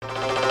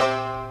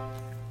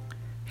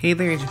Hey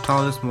there,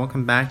 Egyptologists, and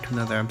welcome back to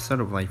another episode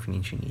of Life in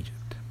Ancient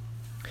Egypt.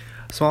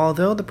 So,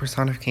 although the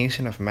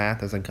personification of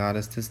math as a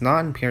goddess does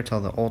not appear till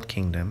the Old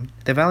Kingdom,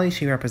 the values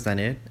she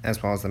represented,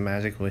 as well as the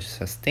magic which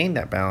sustained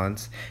that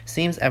balance,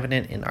 seems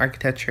evident in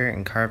architecture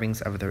and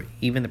carvings of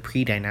even the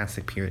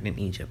pre-dynastic period in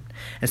Egypt,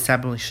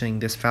 establishing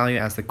this value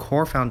as the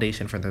core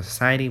foundation for the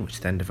society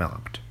which then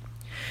developed.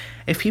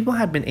 If people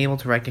had been able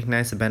to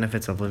recognize the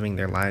benefits of living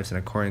their lives in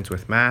accordance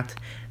with math,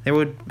 there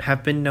would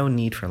have been no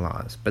need for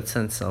laws, but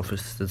since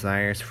selfish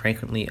desires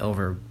frequently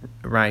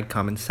override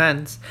common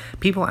sense,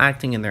 people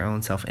acting in their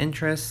own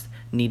self-interest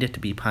needed to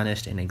be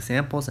punished in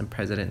examples and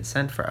precedents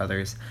set for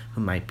others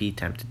who might be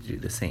tempted to do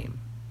the same.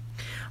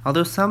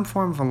 Although some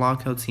form of a law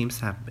code seems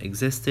to have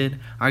existed,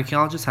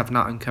 archaeologists have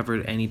not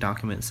uncovered any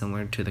document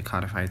similar to the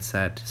codified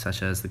set,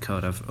 such as the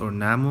Code of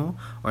Ur-Nammu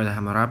or the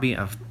Hammurabi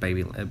of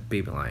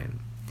Babylon.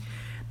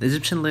 The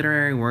Egyptian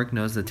literary work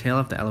knows the tale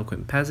of the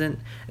eloquent peasant,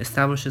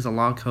 establishes a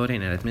law code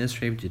and an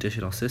administrative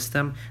judicial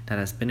system that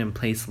has been in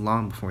place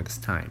long before this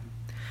time.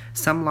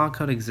 Some law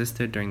code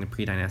existed during the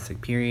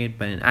pre-dynastic period,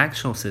 but an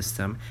actual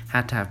system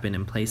had to have been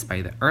in place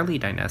by the early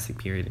dynastic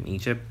period in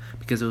Egypt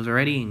because it was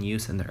already in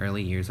use in the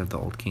early years of the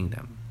Old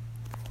Kingdom.